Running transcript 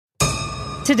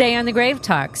Today on the Grave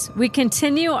Talks, we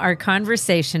continue our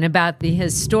conversation about the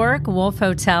historic Wolf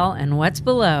Hotel and what's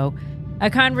below, a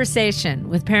conversation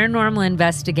with paranormal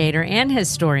investigator and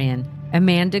historian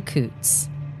Amanda Coots.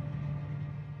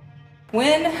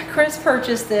 When Chris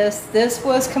purchased this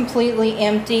was completely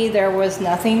empty. There was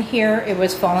nothing here. It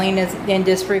was falling in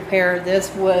disrepair.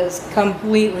 This was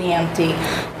completely empty.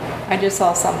 I just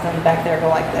saw something back there go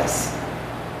like this.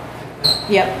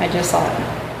 Yep, I just saw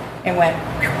it. It went.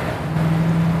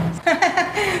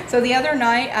 So the other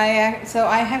night, I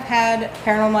have had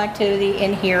paranormal activity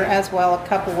in here as well a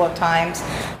couple of times.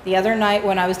 The other night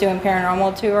when I was doing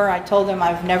paranormal tour, I told them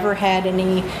I've never had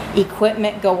any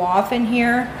equipment go off in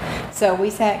here. So we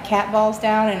sat cat balls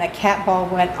down and a cat ball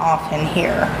went off in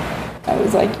here. I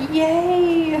was like,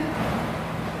 yay!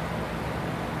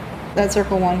 That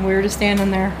circle one, we were just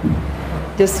standing there,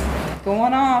 just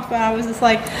going off, and I was just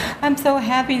like, I'm so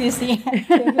happy to see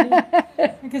activity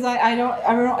because I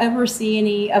don't ever see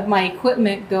any of my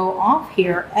equipment go off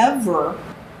here ever.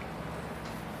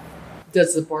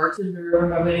 Does the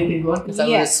bartender have anything going? Because I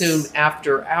would assume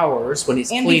after hours when he's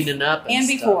cleaning up and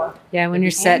stuff. Before. Yeah, when you're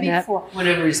setting up.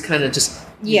 Whenever he's kind of just.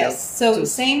 Yes, so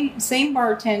same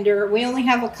bartender. We only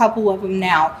have a couple of them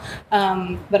now,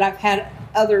 but I've had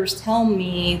others tell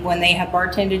me when they have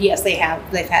bartended, yes, they've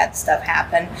had stuff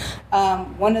happen.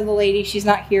 One of the ladies, she's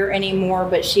not here anymore,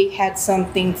 but she had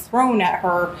something thrown at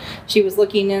her. She was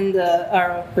looking in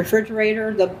the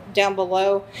refrigerator down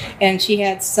below, and she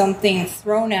had something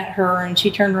thrown at her, and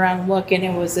she turned around and looked, and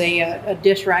it was a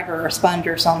dish rag or a sponge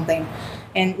or something,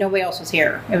 and nobody else was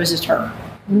here. It was just her.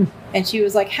 And she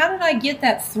was like, how did I get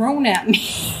that thrown at me?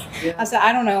 Yeah. I said,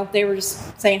 I don't know. They were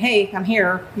just saying, hey, I'm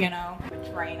here, The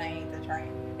train, I hate the train.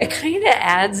 It kind of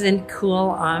adds in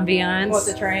cool ambiance. What,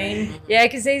 the train? Yeah,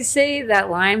 because they say that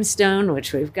limestone,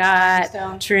 which we've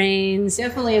got, trains.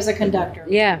 Definitely is a conductor.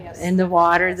 Yeah, yes. And the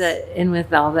water, and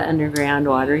with all the underground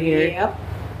water here. Yep.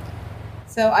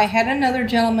 So I had another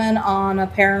gentleman on a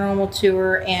paranormal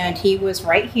tour, and he was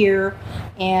right here,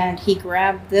 and he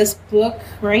grabbed this book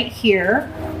right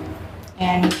here,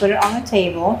 and he put it on the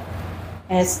table,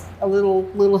 and it's a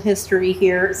little history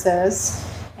here, it says,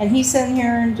 and he's sitting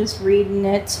here and just reading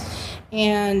it,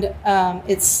 and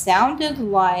it sounded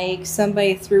like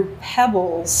somebody threw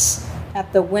pebbles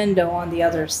at the window on the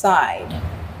other side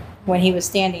when he was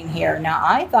standing here. Now,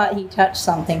 I thought he touched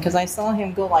something because I saw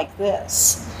him go like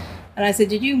this. And I said,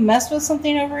 did you mess with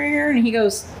something over here? And he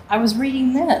goes, I was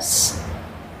reading this.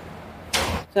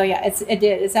 So, yeah, it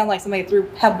did. It sounded like somebody threw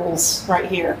pebbles right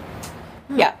here.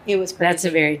 Yeah, it was crazy. That's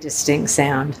a very distinct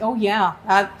sound. Oh, yeah.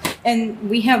 And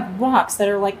we have rocks that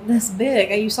are like this big.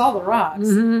 You saw the rocks.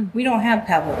 Mm-hmm. We don't have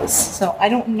pebbles. So I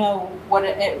don't know what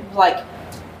it was like.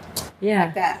 Yeah.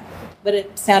 Like that. But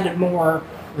it sounded more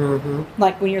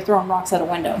like when you're throwing rocks out a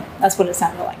window. That's what it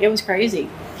sounded like. It was crazy.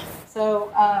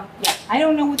 So, yeah, I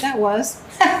don't know what that was.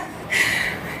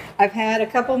 I've had a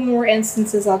couple more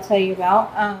instances I'll tell you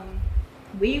about.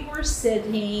 We were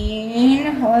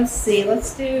sitting, let's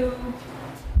do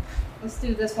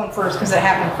this one first because it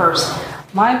happened first.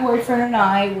 My boyfriend and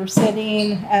I were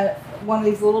sitting at one of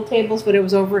these little tables, but it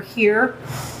was over here.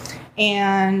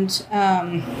 And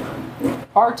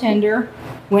bartender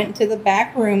went to the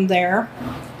back room there.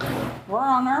 We're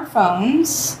on our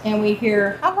phones, and we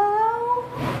hear, hello.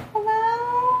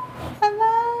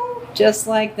 Just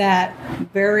like that,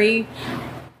 very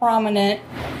prominent.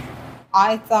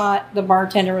 I thought the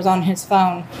bartender was on his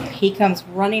phone. He comes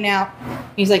running out.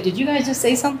 He's like, did you guys just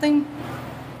say something?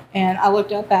 And I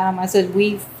looked up at him. I said,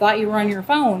 we thought you were on your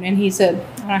phone. And he said,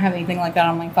 I don't have anything like that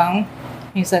on my phone.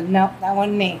 He said, no, that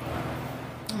wasn't me.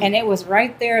 And it was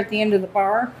right there at the end of the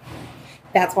bar.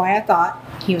 That's why I thought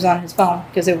he was on his phone,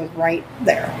 because it was right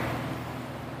there.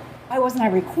 Why wasn't I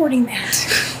recording that?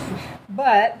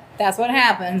 But that's what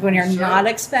happens when you're not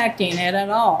expecting it at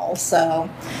all. So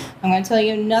I'm going to tell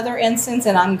you another instance,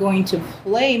 and I'm going to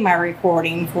play my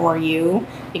recording for you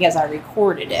because I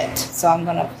recorded it. So I'm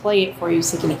going to play it for you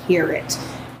so you can hear it.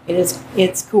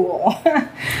 It's cool.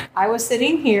 I was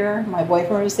sitting here. My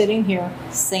boyfriend was sitting here.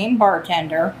 Same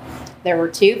bartender. There were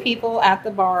two people at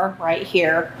the bar right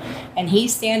here, and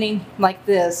he's standing like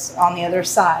this on the other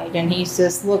side, and he's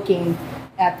just looking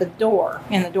at the door,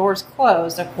 and the door's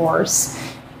closed, of course.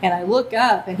 And I look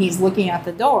up, and he's looking at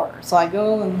the door. So I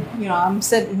go, and I'm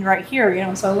sitting right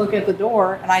here, so I look at the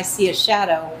door, and I see a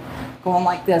shadow going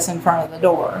like this in front of the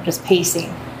door, just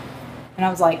pacing. And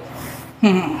I was like,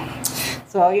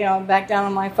 So, back down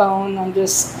on my phone, I'm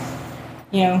just,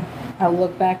 I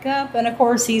look back up, and of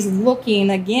course he's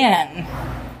looking again.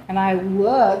 And I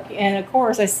look, and of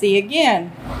course I see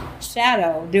again.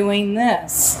 shadow doing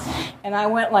this. And I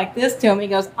went like this to him. He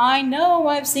goes, I know,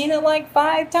 I've seen it like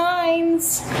 5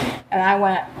 times. And I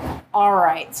went, all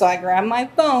right. So I grabbed my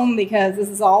phone because this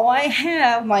is all I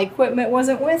have. My equipment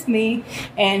wasn't with me.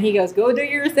 And he goes, go do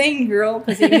your thing, girl,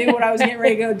 because he knew what I was getting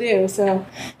ready to go do. So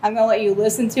I'm going to let you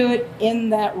listen to it in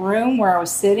that room where I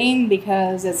was sitting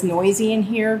because it's noisy in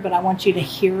here, but I want you to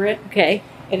hear it. Okay.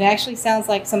 It actually sounds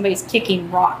like somebody's kicking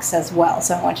rocks as well,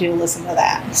 so I want you to listen to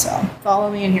that. So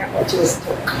follow me in here. I'll let you listen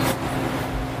to it.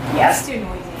 Yeah, it's too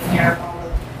noisy in here with all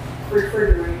the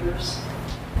refrigerators.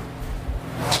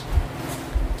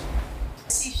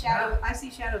 I see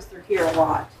shadows through here a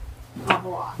lot. A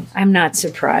lot. I'm not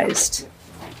surprised.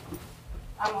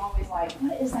 I'm always like,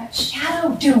 what is that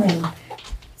shadow doing?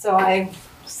 So I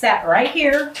sat right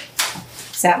here,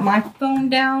 sat my phone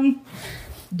down,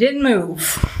 didn't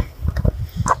move.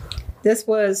 This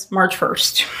was March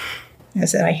 1st. I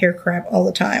said I hear crap all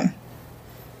the time.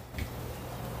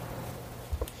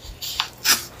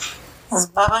 Is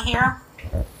Bubba here?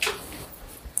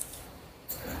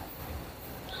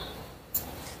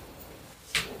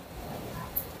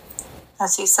 I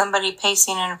see somebody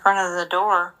pacing in front of the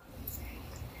door.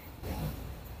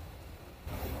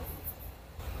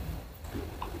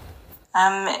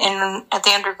 I'm at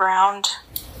the underground,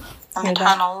 in the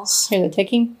tunnels. Hear the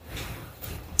ticking?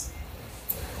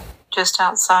 Just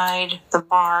outside the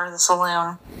bar, the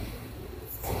saloon.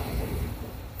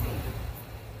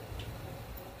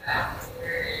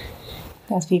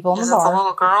 That's people in the bar. Is it the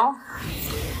little girl?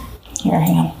 Here,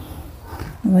 hang on.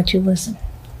 I'll let you listen.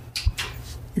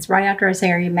 It's right after I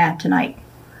say, are you mad tonight?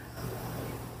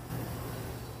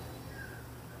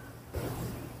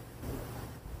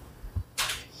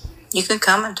 You can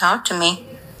come and talk to me.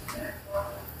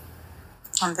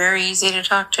 I'm very easy to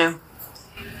talk to.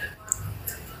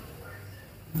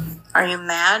 Are you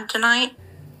mad tonight?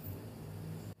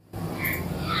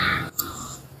 Yeah,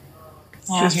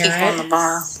 there's people in the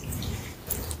bar.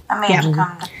 I may have to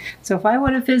come. So if I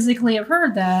would have physically have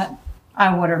heard that,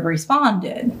 I would have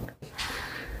responded.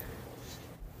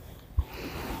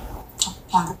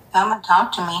 Come and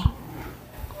talk to me.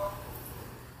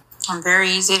 I'm very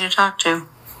easy to talk to.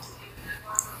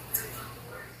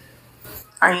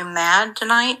 Are you mad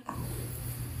tonight?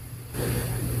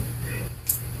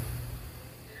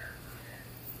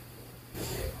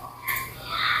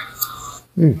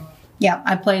 Yeah,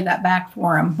 I played that back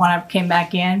for him. When I came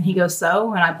back in, he goes,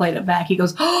 so? And I played it back. He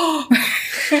goes, oh!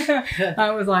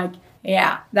 I was like,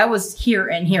 yeah, that was here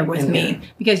and here with me.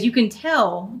 Because you can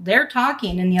tell they're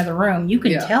talking in the other room. You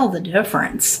can tell the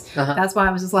difference. Uh-huh. That's why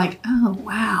I was just like, oh,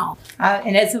 wow.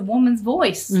 And it's a woman's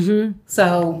voice. Mm-hmm.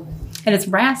 So, and it's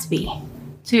raspy,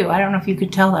 too. I don't know if you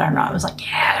could tell that or not. I was like,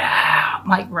 yeah,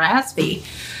 like raspy.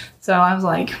 So I was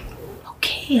like,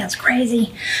 okay, that's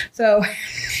crazy. So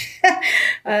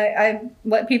I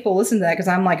let people listen to that because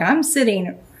I'm like, I'm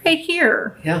sitting right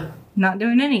here. Yeah. Not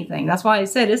doing anything. That's why I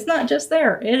said it's not just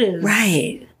there. It is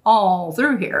right all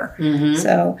through here. Mm-hmm.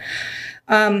 So,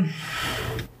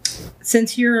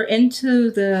 since you're into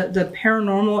the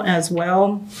paranormal as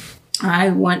well, I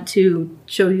want to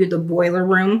show you the boiler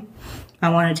room. I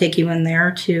want to take you in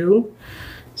there too,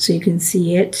 so you can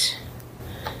see it.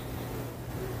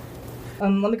 Let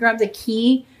me grab the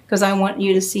key because I want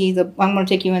you to see the. I'm going to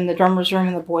take you in the drummer's room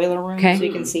and the boiler room so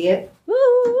you can see it. Woo!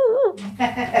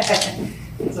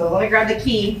 So let me grab the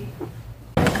key.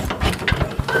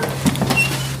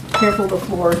 Careful the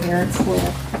floor here, it's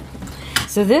little.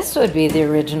 So this would be the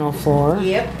original floor.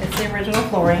 Yep, it's the original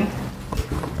flooring.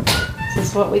 This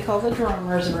is what we call the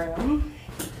drummer's room.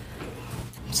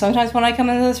 Sometimes when I come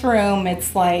into this room,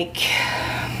 it's like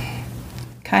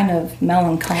kind of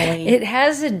melancholy. It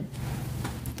has a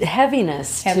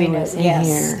heaviness to it in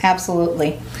here.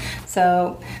 Absolutely.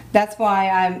 So that's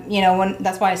why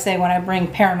that's why I say when I bring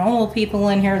paranormal people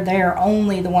in here, they're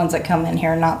only the ones that come in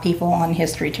here, not people on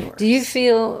history tours. Do you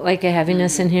feel like a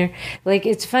heaviness in here? Like,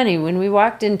 it's funny, when we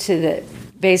walked into the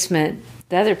basement,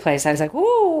 the other place, I was like,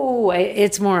 ooh,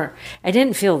 it's more, I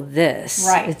didn't feel this.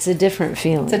 Right. It's a different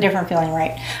feeling. It's a different feeling,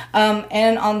 right.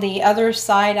 And on the other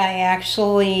side, I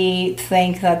actually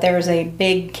think that there's a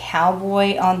big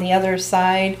cowboy on the other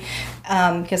side.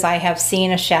 Because I have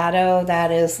seen a shadow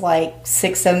that is like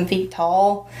 6-7 feet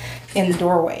tall in the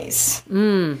doorways.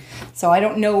 Mm. So I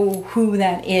don't know who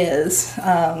that is.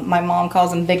 My mom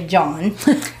calls him Big John,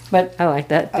 but I like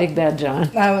that, Big Bad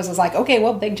John. I was just like, okay,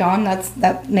 well, Big John,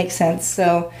 that makes sense.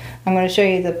 So I'm going to show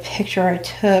you the picture I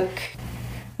took.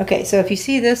 Okay, so if you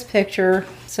see this picture,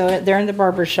 so they're in the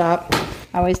barber shop.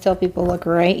 I always tell people, look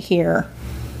right here.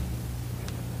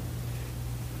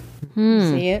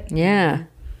 See it? Yeah.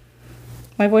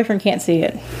 My boyfriend can't see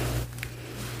it.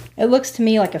 It looks to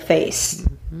me like a face.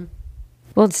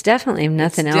 Well, it's definitely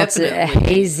nothing else. A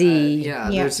hazy.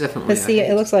 There's definitely. Let's see.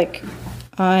 It looks like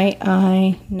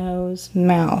eye, nose,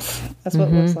 mouth. That's what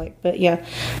it looks like. But yeah,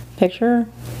 picture.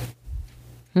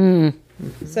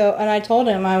 So, and I told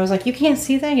him, I was like, you can't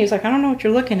see that? He was like, I don't know what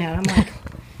you're looking at. I'm like,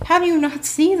 how do you not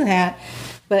see that?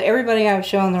 But everybody I've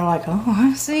shown, they're like, oh,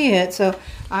 I see it. So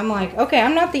I'm like, okay,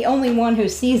 I'm not the only one who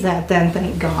sees that then,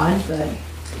 thank God. But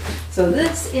so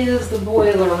this is the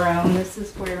boiler room. This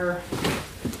is where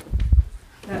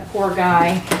that poor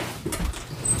guy.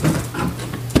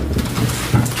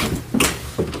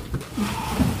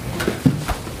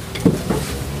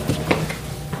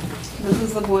 This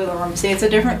is the boiler room. See, it's a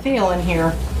different feel in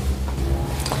here.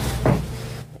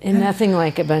 And nothing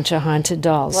like a bunch of haunted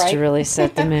dolls to really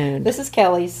set the mood. This is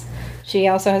Kelly's. She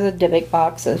also has a Dybbuk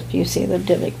box, if you see the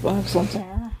Dybbuk box up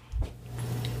there.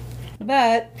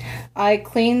 But I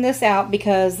cleaned this out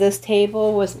because this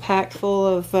table was packed full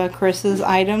of Chris's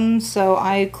items, so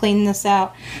I cleaned this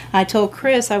out. I told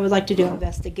Chris I would like to do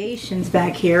investigations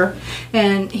back here,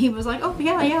 and he was like, oh,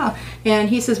 yeah. And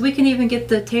he says, we can even get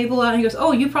the table out. And he goes,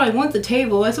 oh, you probably want the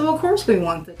table. I said, well, of course we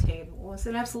want the table. I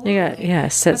said, absolutely.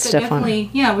 Set stuff on it.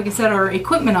 Yeah, we can set our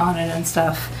equipment on it and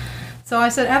stuff. So I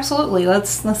said, absolutely,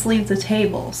 let's leave the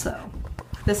table. So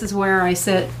this is where I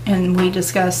sit and we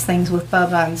discuss things with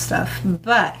Bubba and stuff.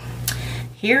 But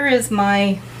here is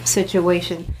my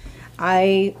situation.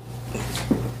 I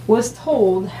was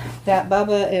told that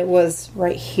Bubba, it was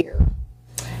right here.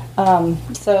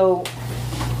 So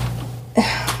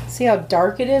see how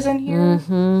dark it is in here?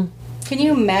 Mm-hmm. Can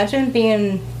you imagine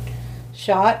being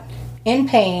shot in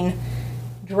pain,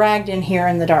 dragged in here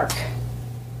in the dark?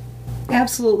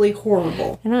 Absolutely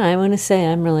horrible. And I want to say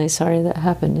I'm really sorry that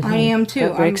happened to him. I am too.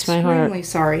 That breaks my heart. I'm extremely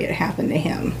sorry it happened to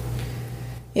him.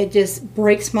 It just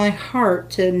breaks my heart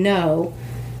to know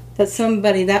that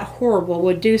somebody that horrible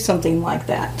would do something like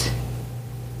that.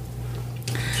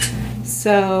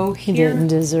 So he didn't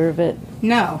deserve it.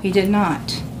 No, he did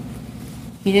not.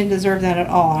 He didn't deserve that at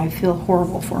all. I feel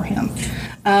horrible for him.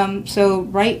 So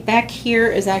right back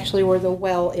here is actually where the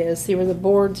well is. See where the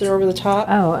boards are over the top?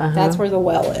 Oh, uh-huh. That's where the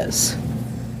well is.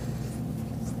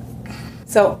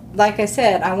 So, like I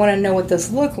said, I want to know what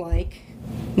this looked like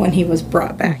when he was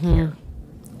brought back here.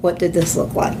 What did this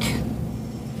look like?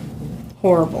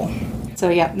 Horrible. So,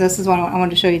 yeah, this is what I wanted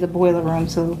to show you, the boiler room,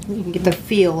 so you can get the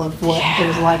feel of what it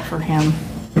was like for him.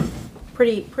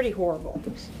 Pretty horrible.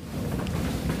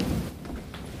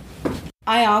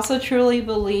 I also truly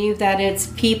believe that it's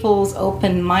people's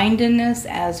open-mindedness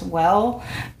as well,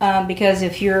 because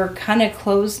if you're kind of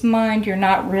closed-minded, you're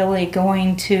not really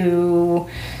going to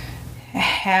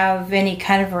have any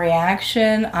kind of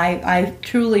reaction. I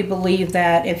truly believe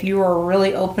that if you are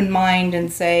really open-minded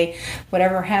and say,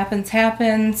 whatever happens,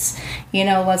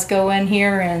 let's go in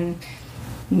here and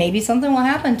maybe something will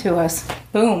happen to us.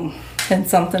 Boom, then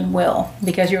something will,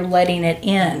 because you're letting it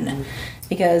in.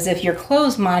 Because if you're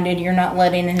closed-minded, you're not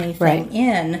letting anything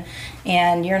in,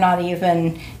 and you're not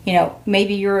even,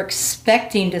 maybe you're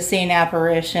expecting to see an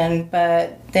apparition,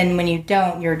 but then when you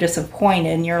don't, you're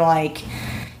disappointed, and you're like,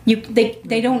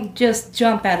 they don't just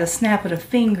jump at a snap of a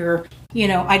finger.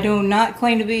 I do not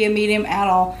claim to be a medium at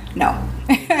all. No.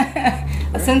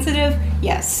 A sensitive?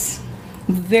 Yes.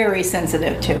 Very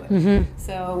sensitive to it. Mm-hmm.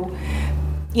 So...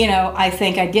 I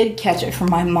think I did catch it from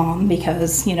my mom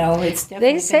because, it's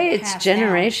definitely They say it's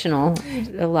generational.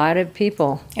 Down. A lot of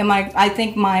people. And I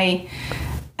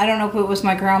don't know if it was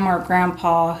my grandma or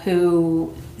grandpa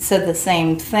who said the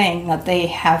same thing, that they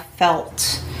have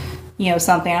felt,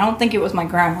 something. I don't think it was my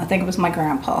grandma. I think it was my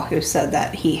grandpa who said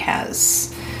that he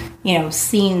has,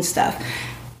 seen stuff.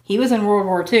 He was in World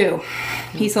War II.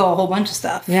 He saw a whole bunch of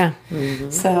stuff. Yeah. Mm-hmm.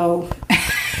 So...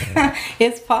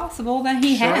 it's possible that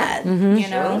he had,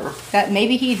 that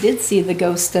maybe he did see the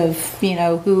ghost of,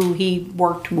 who he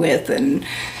worked with and,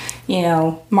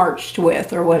 marched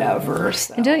with or whatever.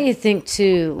 So. And don't you think,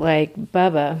 too, like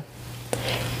Bubba,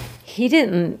 he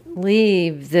didn't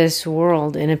leave this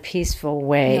world in a peaceful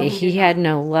way. No, he had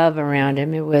no love around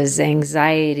him. It was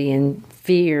anxiety and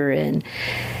fear and,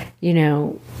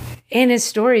 and his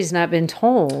story's not been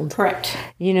told. Correct.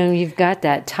 You've got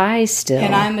that tie still.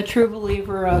 And I'm a true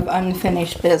believer of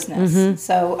unfinished business. Mm-hmm.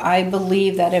 So I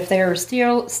believe that if they're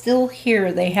still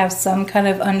here, they have some kind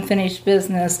of unfinished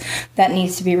business that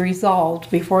needs to be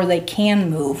resolved before they can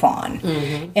move on.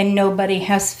 Mm-hmm. And nobody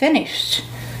has finished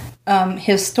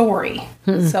his story.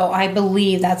 Mm-hmm. So I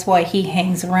believe that's why he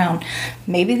hangs around.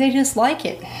 Maybe they just like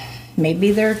it.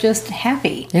 Maybe they're just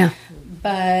happy. Yeah.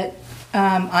 But...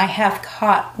 I have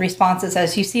caught responses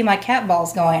as you see my cat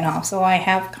balls going off. So I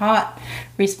have caught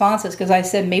responses because I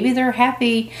said maybe they're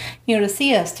happy, to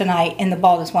see us tonight, and the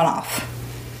ball just went off.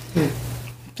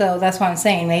 So that's what I'm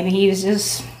saying. Maybe he's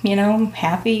just,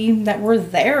 happy that we're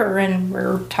there and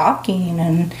we're talking,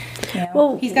 and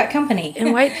he's got company.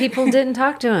 And white people didn't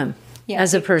talk to him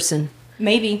as a person.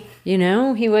 Maybe.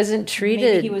 He wasn't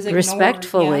treated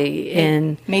respectfully.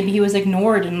 And maybe he was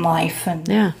ignored in life. And,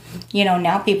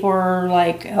 now people are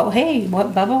like, oh, hey,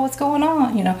 Bubba, what's going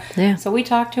on? Yeah. So we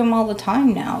talk to him all the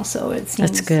time now. So it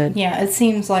seems. That's good. Yeah, it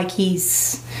seems like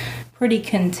he's pretty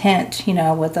content,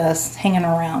 with us hanging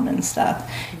around and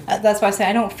stuff. That's why I say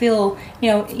I don't feel,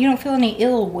 you don't feel any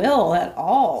ill will at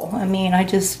all. I mean, I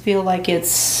just feel like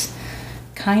it's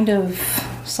kind of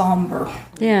somber.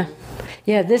 Yeah.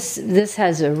 Yeah, this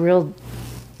has a real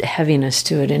heaviness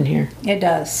to it in here. It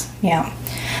does, yeah.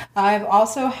 I've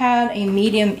also had a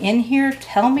medium in here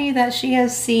tell me that she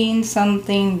has seen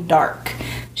something dark.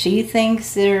 She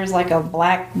thinks there's like a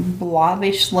black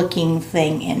blobbish looking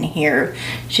thing in here.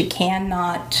 She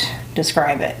cannot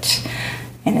describe it.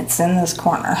 And it's in this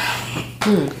corner.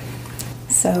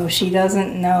 So she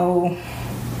doesn't know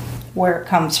where it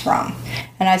comes from.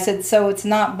 And I said, so it's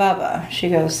not Bubba? She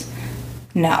goes,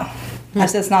 no. I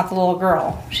said, it's not the little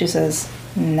girl. She says,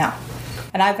 no.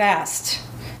 And I've asked,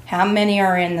 how many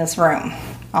are in this room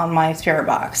on my spirit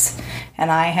box? And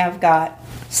I have got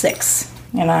 6.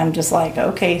 And I'm just like,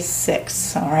 okay,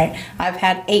 6. All right. I've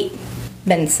had 8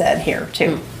 been said here,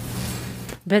 too.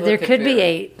 But there could be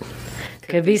 8.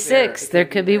 Could be 6. There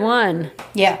could be 1.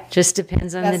 Yeah. Just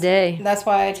depends on the day. That's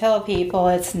why I tell people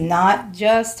it's not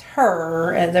just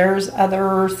her. There's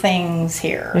other things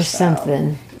here. There's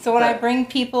something. So when I bring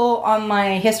people on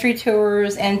my history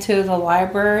tours into the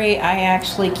library, I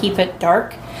actually keep it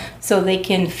dark so they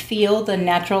can feel the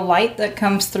natural light that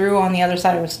comes through on the other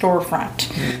side of a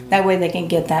storefront. That way they can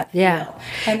get that feel. Yeah.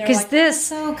 Because like, this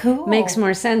so cool. Makes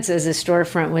more sense as a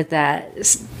storefront with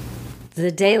the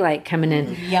daylight coming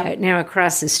in. Yep. Now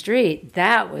across the street,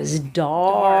 that was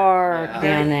dark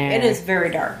down there. It is very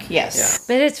dark, yes.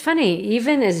 But it's funny,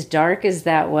 even as dark as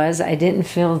that was, I didn't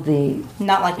feel the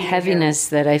heaviness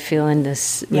that I feel in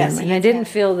this room. Yes, and I didn't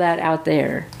feel that out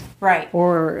there. Right.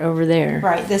 Or over there.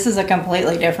 Right. This is a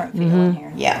completely different feel in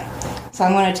here. Yeah. So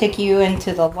I'm going to take you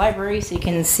into the library so you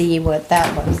can see what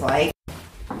that looks like.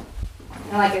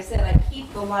 And like I said, I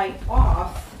keep the light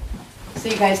off so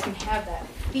you guys can have that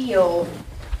feel,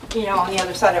 on the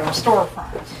other side of our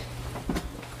storefront.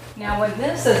 Now when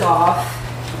this is off...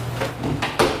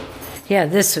 Yeah,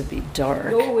 this would be dark.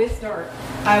 Oh, it's dark.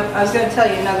 I was going to tell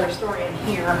you another story in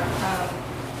here.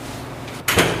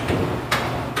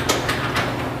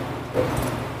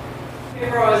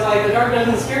 People are always like, the dark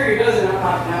doesn't scare you, does it? I'm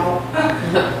like, no.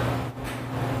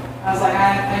 I was like,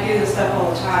 I do this stuff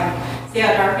all the time. See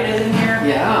how dark it is in here?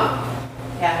 Yeah.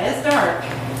 Yeah, it's dark.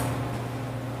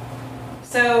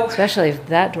 So, especially if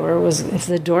if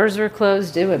the doors were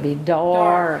closed, it would be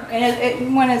dark.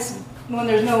 And when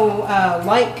there's no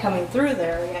light coming through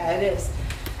there, yeah, it is.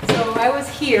 So I was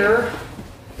here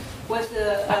with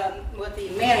the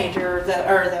manager,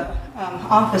 the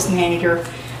office manager.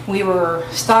 We were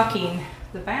stocking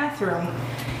the bathroom,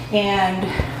 and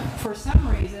for some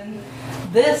reason,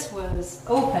 this was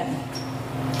open.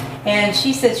 And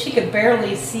she said she could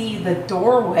barely see the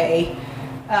doorway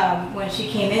when she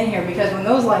came in here, because when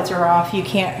those lights are off, you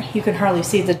can hardly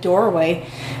see the doorway.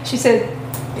 She said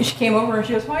she came over and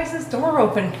she goes, why is this door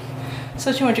open?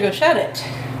 So she went to go shut it.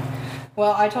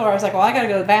 Well, I told her, I was like, well, I got to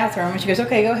go to the bathroom. And she goes,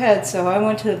 okay, go ahead. So I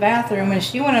went to the bathroom and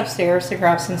she went upstairs to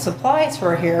grab some supplies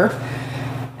for here.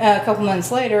 A couple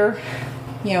months later,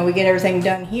 we get everything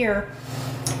done here.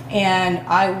 And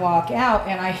I walk out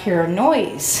and I hear a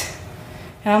noise.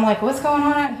 And I'm like, what's going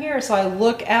on out here? So I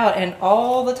look out and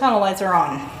all the tunnel lights are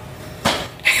on.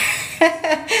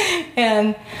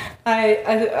 And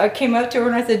I came up to her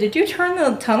and I said, did you turn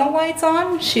the tunnel lights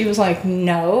on? She was like,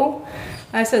 no.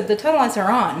 I said, the tunnel lights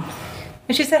are on.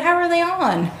 And she said, how are they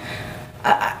on?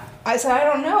 I said, I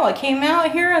don't know. I came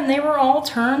out here and they were all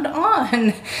turned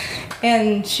on.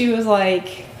 And she was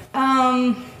like,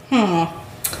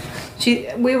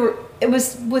 It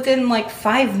was within like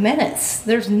 5 minutes.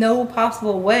 There's no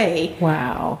possible way.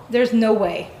 Wow. There's no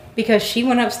way. Because she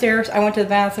went upstairs, I went to the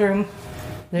bathroom.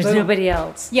 There's nobody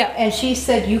else. Yeah, and she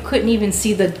said you couldn't even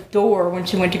see the door when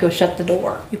she went to go shut the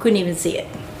door. You couldn't even see it.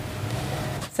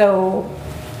 So,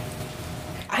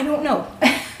 I don't know.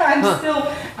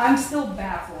 I'm still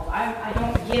baffled. I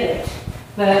don't get it.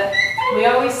 But we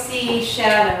always see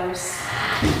shadows.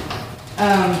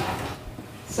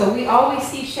 So we always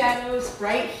see shadows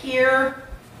right here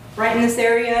right in this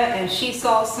area, and she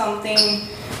saw something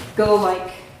go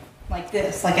like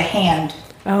this, like a hand.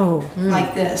 Oh.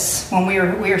 Like this, when we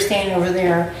were standing over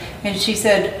there. And she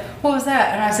said, what was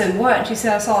that? And I said, what? And she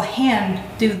said, I saw a hand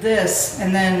do this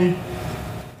and then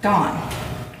gone.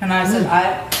 And I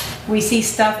said, we see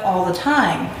stuff all the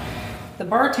time. The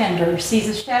bartender sees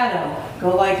a shadow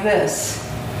go like this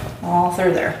all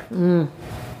through there.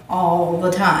 All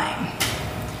the time.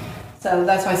 So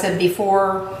that's why I said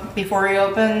before he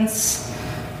opens,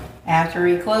 after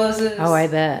he closes. Oh, I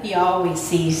bet. He always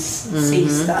sees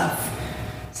stuff.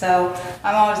 So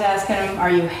I'm always asking him, are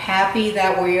you happy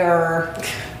that we are,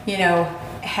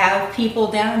 have people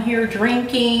down here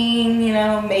drinking?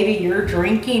 Maybe you're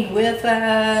drinking with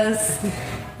us.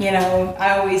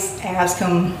 I always ask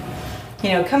him,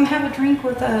 come have a drink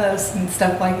with us and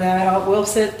stuff like that. We'll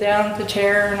sit down at the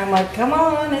chair and I'm like, come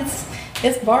on,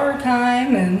 it's bar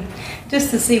time, and just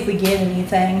to see if we get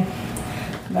anything.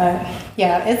 But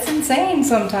yeah, it's insane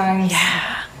sometimes.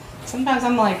 Yeah. Sometimes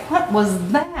I'm like, what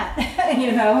was that?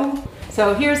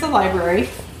 So here's the library.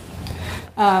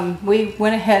 We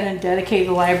went ahead and dedicated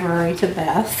the library to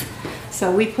Beth.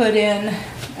 So we put in,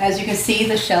 as you can see,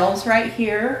 the shelves right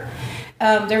here.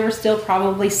 There were still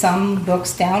probably some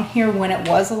books down here when it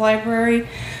was a library.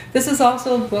 This is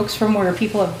also books from where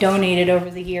people have donated over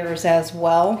the years as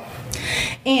well.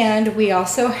 And we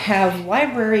also have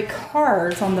library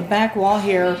cards on the back wall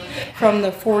here from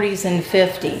the 40s and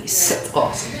 50s. That's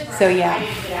awesome. So yeah,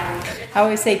 I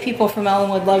always say people from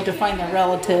Ellinwood love to find their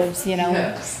relatives,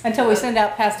 Yes. until we send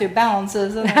out past due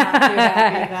balances and they're not too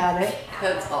happy about it.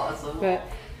 That's awesome. But,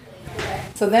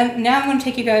 so then now I'm going to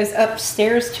take you guys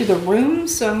upstairs to the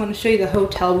rooms. So I'm going to show you the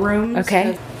hotel rooms.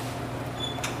 Okay.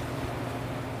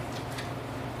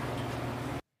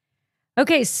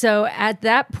 Okay, so at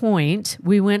that point,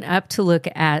 we went up to look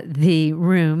at the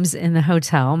rooms in the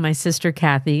hotel. My sister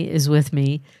Cathy is with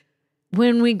me.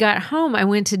 When we got home, I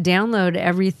went to download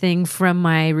everything from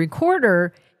my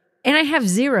recorder, and I have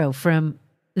 0 from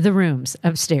the rooms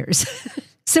upstairs.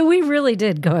 So we really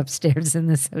did go upstairs in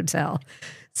this hotel.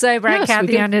 So I brought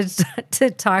Cathy on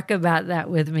to talk about that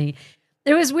with me.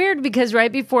 It was weird because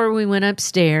right before we went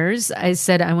upstairs, I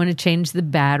said, I want to change the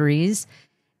batteries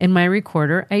in my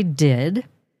recorder. I did.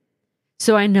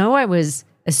 So I know I was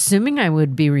assuming I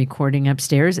would be recording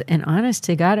upstairs. And honest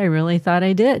to God, I really thought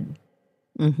I did.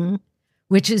 Mm-hmm.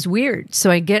 Which is weird.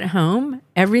 So I get home.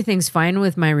 Everything's fine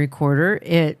with my recorder.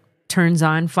 It turns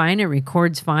on fine. It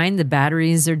records fine. The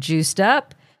batteries are juiced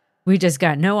up. We just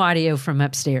got no audio from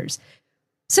upstairs.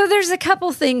 So there's a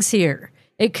couple things here.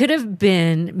 It could have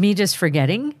been me just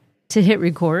forgetting to hit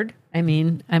record. I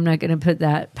mean, I'm not going to put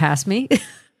that past me.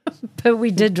 But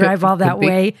we did drive all that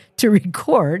way to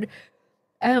record.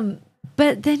 But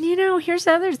then, here's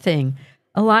the other thing.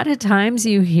 A lot of times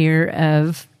you hear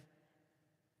of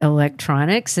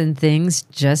electronics and things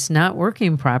just not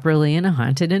working properly in a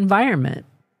haunted environment.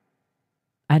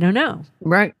 I don't know.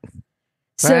 Right.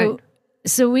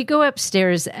 So we go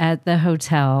upstairs at the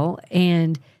hotel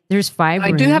and there's 5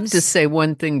 rooms. I do have to say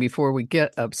one thing before we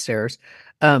get upstairs.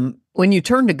 When you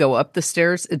turn to go up the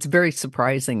stairs, it's very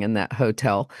surprising in that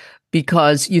hotel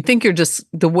because you think you're just,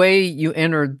 the way you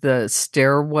enter the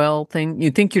stairwell thing,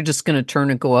 you think you're just going to turn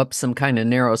and go up some kind of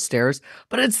narrow stairs,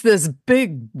 but it's this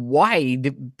big,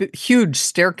 wide, huge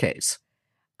staircase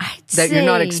that you're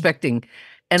not expecting.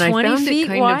 And I found it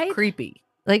kind of creepy.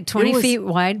 Like 20 feet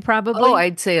wide, probably? Oh,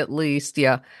 I'd say at least,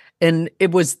 yeah. And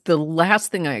it was the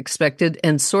last thing I expected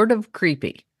and sort of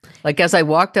creepy. Like as I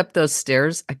walked up those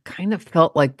stairs, I kind of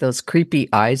felt like those creepy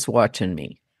eyes watching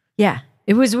me. Yeah,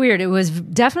 it was weird. It was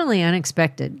definitely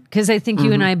unexpected because I think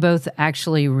you and I both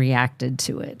actually reacted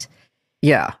to it.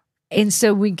 Yeah. And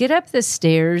so we get up the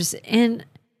stairs and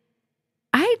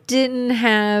I didn't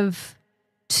have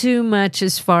too much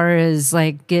as far as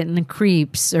like getting the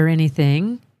creeps or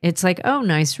anything. It's like, oh,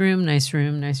 nice room, nice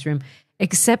room, nice room.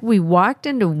 Except we walked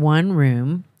into one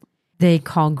room they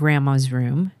call Grandma's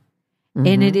room.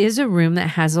 And it is a room that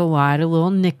has a lot of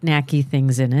little knick-knacky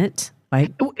things in it,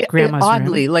 like Grandma's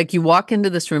oddly, room. like you walk into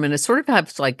this room and it sort of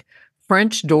has like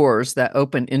French doors that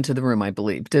open into the room, I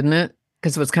believe, didn't it?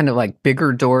 Because it was kind of like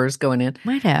bigger doors going in.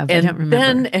 Might have, and I don't remember.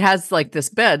 Then it has like this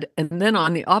bed, and then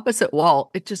on the opposite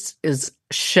wall, it just is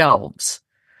shelves.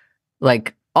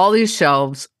 Like all these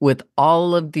shelves with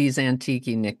all of these antique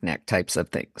knick-knack types of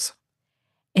things.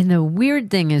 And the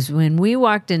weird thing is when we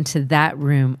walked into that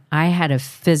room, I had a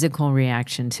physical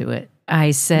reaction to it.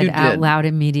 I said out loud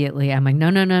immediately, I'm like, no,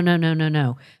 no, no, no, no, no,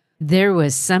 no. There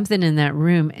was something in that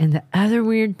room. And the other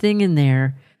weird thing in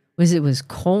there was it was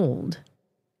cold.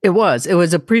 It was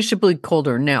appreciably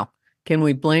colder. Now, can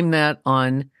we blame that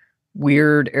on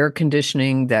weird air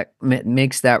conditioning that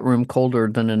makes that room colder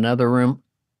than another room.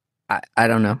 I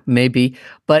don't know, maybe,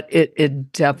 but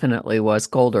it definitely was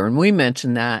colder. And we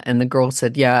mentioned that, and the girl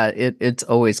said, yeah, it's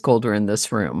always colder in this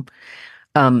room.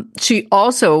 She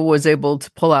also was able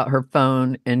to pull out her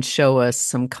phone and show us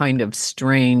some kind of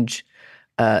strange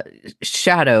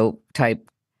shadow type.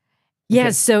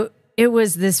 Yeah, so it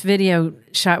was this video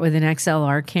shot with an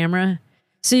XLR camera.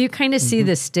 So you kind of see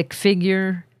the stick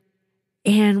figure.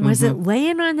 And was it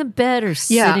laying on the bed or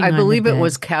sitting on the bed? Yeah, I believe it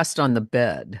was cast on the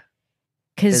bed.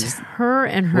 Because her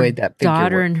and her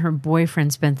daughter and her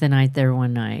boyfriend spent the night there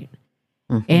one night.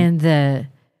 And the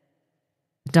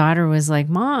daughter was like,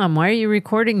 Mom, why are you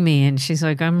recording me? And she's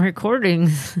like, I'm recording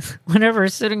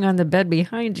whatever's sitting on the bed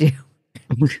behind you.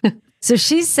 So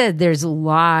she said there's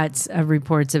lots of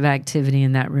reports of activity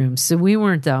in that room. So we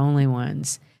weren't the only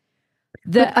ones.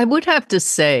 But I would have to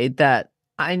say that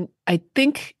I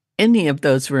think any of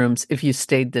those rooms, if you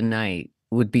stayed the night,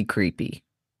 would be creepy.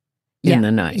 In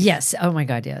the night. Yes. Oh my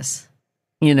God, yes.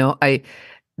 You know,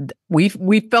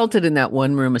 we felt it in that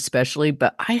one room especially,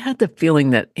 but I had the feeling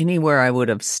that anywhere I would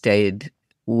have stayed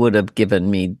would have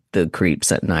given me the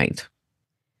creeps at night.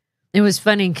 It was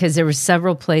funny because there were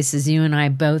several places you and I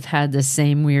both had the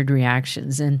same weird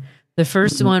reactions. And the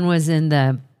first one was in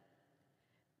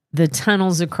the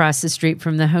tunnels across the street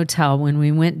from the hotel when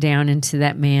we went down into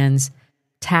that man's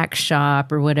tack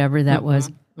shop or whatever that was.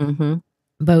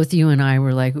 Both you and I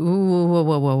were like, ooh,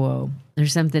 whoa.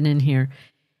 There's something in here.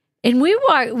 And we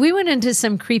went into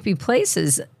some creepy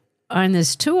places on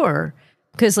this tour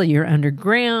because you're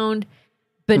underground,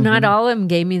 but not all of them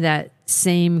gave me that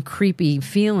same creepy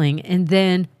feeling. And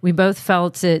then we both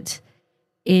felt it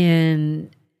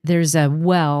there's a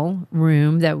well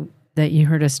room that you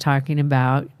heard us talking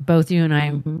about. Both you and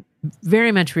I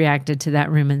very much reacted to that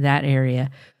room in that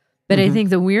area. But I think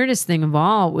the weirdest thing of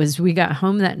all was we got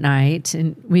home that night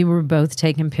and we were both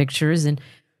taking pictures and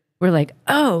we're like,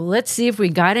 oh, let's see if we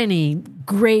got any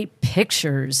great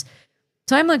pictures.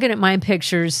 So I'm looking at my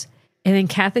pictures and then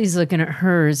Kathy's looking at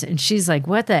hers and she's like,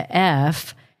 what the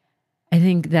F? I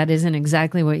think that isn't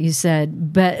exactly what you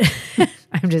said, but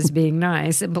I'm just being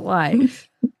nice and polite.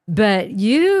 But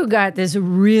you got this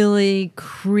really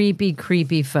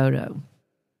creepy photo.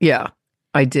 Yeah,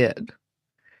 I did.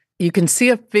 You can see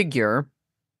a figure,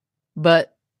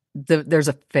 but there's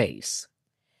a face.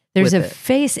 There's a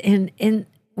face, and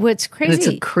what's crazy... And it's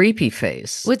a creepy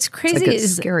face. What's crazy is a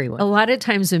scary one. A lot of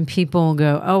times when people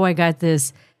go, oh, I got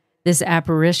this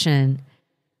apparition,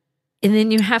 and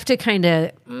then you have to kind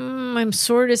of, I'm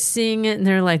sort of seeing it, and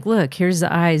they're like, look, here's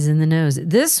the eyes and the nose.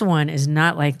 This one is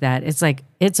not like that. It's like,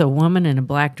 it's a woman in a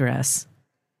black dress.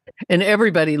 And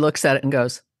everybody looks at it and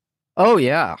goes, oh,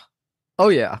 yeah. Oh,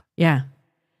 yeah. Yeah.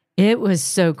 It was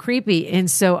so creepy.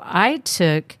 And so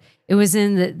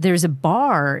there's a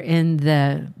bar in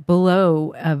the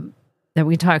below that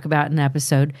we talk about in the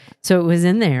episode. So it was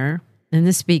in there in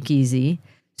the speakeasy.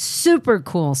 Super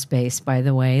cool space, by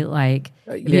the way.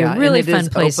 Be a really fun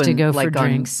place to go for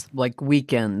drinks.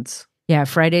 Weekends. Yeah,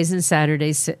 Fridays and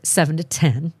Saturdays, 7 to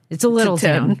 10. It's a little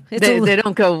town. They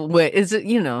don't go, they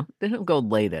don't go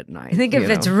late at night. I think if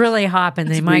it's really hopping,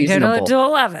 they might go to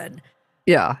 11.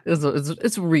 Yeah,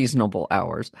 it's reasonable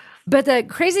hours. But the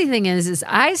crazy thing is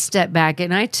I stepped back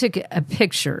and I took a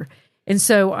picture. And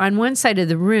so on one side of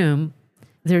the room,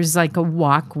 there's like a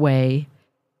walkway,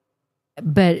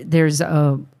 but there's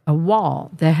a wall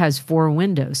that has 4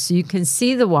 windows. So you can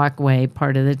see the walkway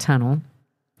part of the tunnel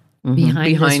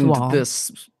behind this wall.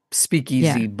 This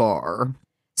speakeasy bar.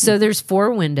 So there's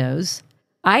 4 windows.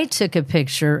 I took a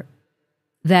picture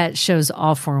that shows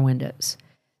all 4 windows.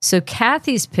 So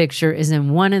Kathy's picture is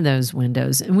in one of those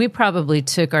windows, and we probably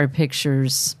took our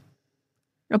pictures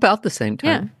about the same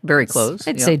time. Yeah. Very close.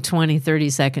 I'd say 20,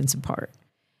 30 seconds apart.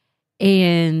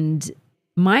 And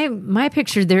my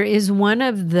picture, there is one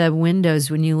of the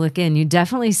windows when you look in, you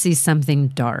definitely see something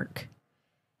dark.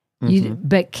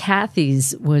 But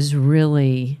Kathy's was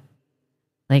really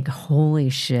like,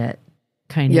 holy shit,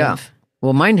 kind of.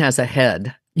 Well, mine has a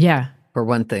head. Yeah. For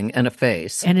one thing, and a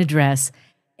face. And a dress.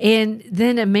 And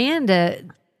then Amanda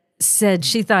said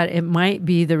she thought it might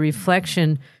be the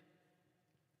reflection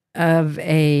of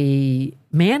a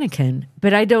mannequin,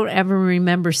 but I don't ever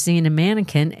remember seeing a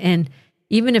mannequin. And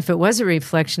even if it was a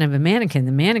reflection of a mannequin,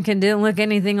 the mannequin didn't look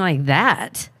anything like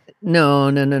that.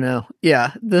 No.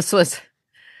 Yeah, this was...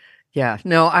 Yeah,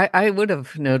 no, I would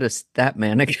have noticed that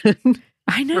mannequin.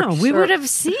 I know. We would have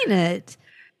seen it.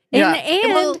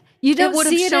 And you don't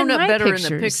see it in my better pictures.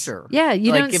 In the picture. Yeah,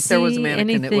 you don't see if there was a mannequin,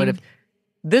 anything. it would have.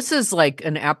 This is like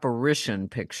an apparition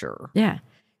picture. Yeah,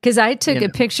 Because I took a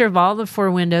picture of all the 4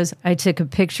 windows. I took a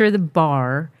picture of the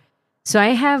bar. So I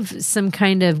have some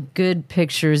kind of good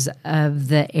pictures of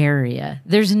the area.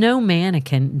 There's no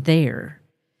mannequin there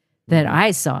that I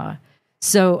saw.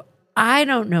 So I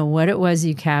don't know what it was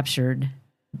you captured,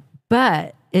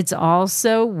 but it's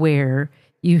also where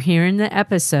you hear in the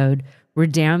episode, we're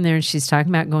down there and she's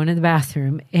talking about going to the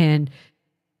bathroom and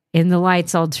the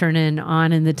lights all turning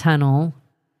on in the tunnel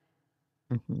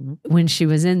when she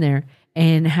was in there,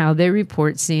 and how they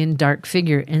report seeing dark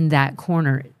figure in that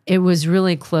corner. It was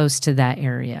really close to that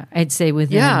area. I'd say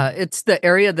within it's the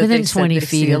area that they 20 said they feet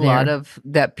see a of lot there. of,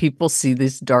 that people see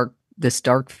this dark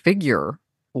figure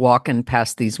walking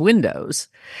past these windows,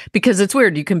 because it's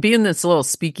weird. You can be in this little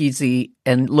speakeasy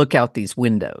and look out these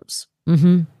windows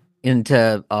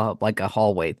into like a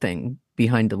hallway thing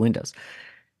behind the windows,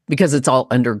 because it's all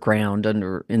underground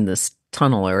in this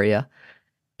tunnel area.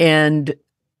 And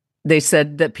they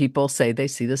said that people say they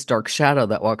see this dark shadow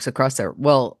that walks across there.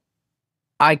 Well,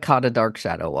 I caught a dark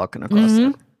shadow walking across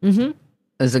there.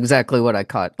 That's exactly what I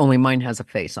caught. Only mine has a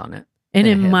face on it. And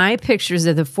in my pictures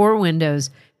of the 4 windows,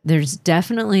 there's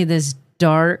definitely this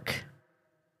dark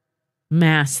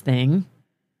mass thing,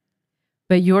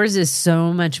 but yours is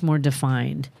so much more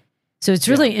defined. So it's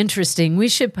really interesting. We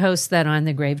should post that on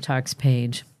the Grave Talks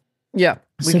page. Yeah,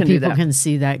 so people can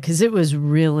see that, because it was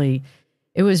really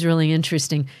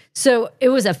interesting. So it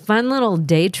was a fun little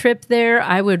day trip there.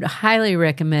 I would highly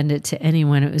recommend it to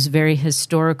anyone. It was very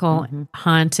historical,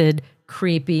 haunted,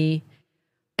 creepy.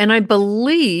 And I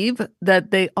believe that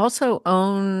they also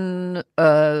own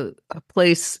a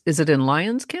place. Is it in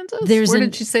Lyons, Kansas? Where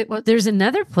did you say it was? There's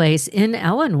another place in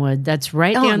Ellinwood that's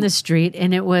right down the street,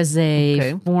 and it was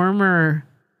a former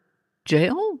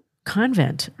jail?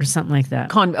 Convent or something like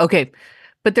that. Okay.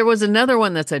 But there was another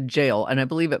one that's a jail, and I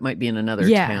believe it might be in another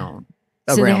town.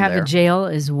 So they have a jail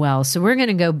as well. So we're going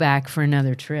to go back for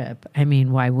another trip. I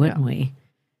mean, why wouldn't we?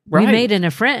 Right. We made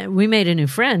a new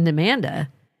friend, Amanda.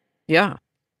 Yeah.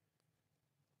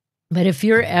 But if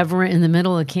you're ever in the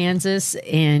middle of Kansas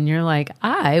and you're like,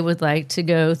 I would like to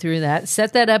go through that,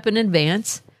 set that up in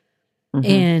advance,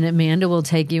 and Amanda will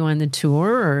take you on the tour,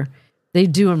 or they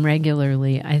do them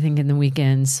regularly, I think, on the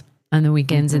weekends and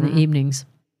the evenings.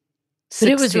 But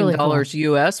it was really cool. $16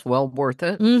 US, well worth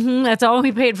it. That's all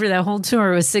we paid for that whole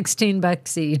tour, was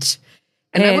 $16 each.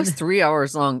 And it was 3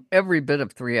 hours long, every bit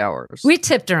of 3 hours. We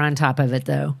tipped her on top of it,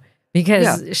 though,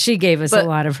 because she gave us a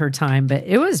lot of her time, but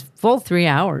it was full 3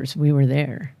 hours we were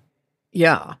there.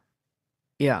 Yeah.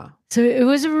 Yeah. So it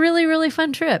was a really, really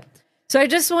fun trip. So I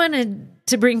just wanted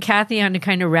to bring Cathy on to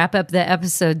kind of wrap up the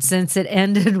episode, since it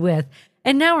ended with,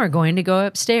 and now we're going to go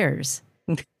upstairs.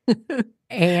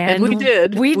 And we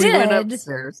did. We went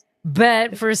upstairs.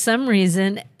 But for some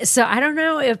reason, so I don't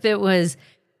know if it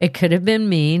could have been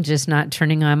me just not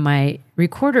turning on my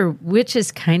recorder, which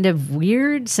is kind of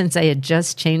weird since I had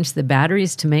just changed the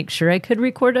batteries to make sure I could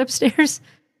record upstairs.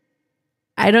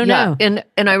 I don't know. And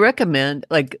I recommend,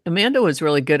 like, Amanda was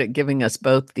really good at giving us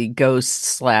both the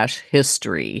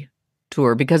ghost/history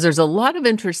tour, because there's a lot of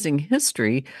interesting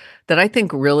history that I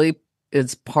think really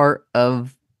is part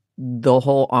of the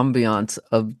whole ambiance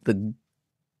of the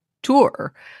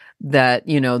tour. That,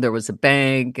 there was a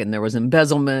bank and there was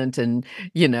embezzlement and,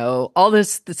 all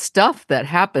this stuff that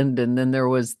happened. And then there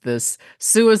was this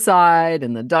suicide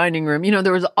in the dining room.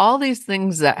 There was all these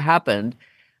things that happened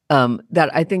that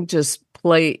I think just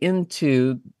play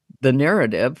into the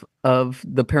narrative of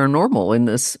the paranormal in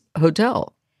this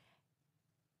hotel.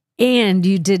 And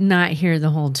you did not hear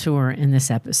the whole tour in this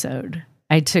episode.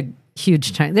 I took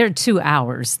huge time. There are 2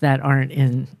 hours that aren't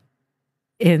in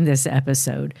this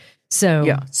episode.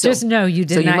 So, just know you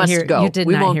did not hear. Go. You did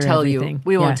not hear everything.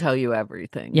 We won't tell you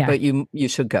everything. Yeah. But you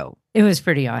should go. It was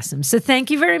pretty awesome. So thank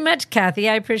you very much, Cathy.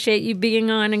 I appreciate you being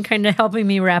on and kind of helping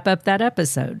me wrap up that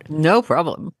episode. No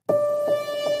problem.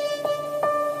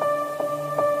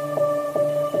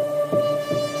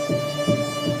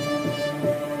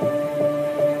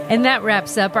 And that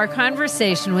wraps up our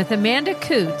conversation with Amanda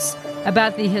Coots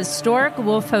about the historic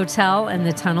Wolf Hotel and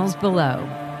the tunnels below.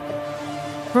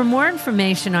 For more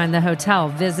information on the hotel,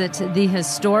 visit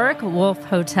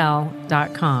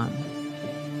thehistoricwolfhotel.com.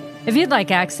 If you'd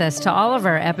like access to all of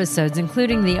our episodes,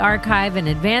 including the archive and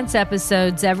advance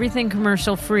episodes, everything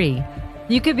commercial free,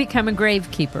 you could become a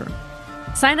gravekeeper.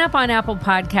 Sign up on Apple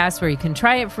Podcasts, where you can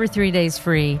try it for 3 days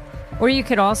free, or you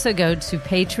could also go to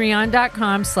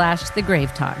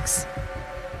patreon.com/thegravetalks.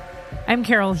 I'm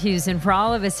Carol Hughes, and for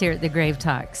all of us here at The Grave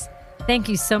Talks, thank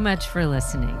you so much for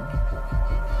listening.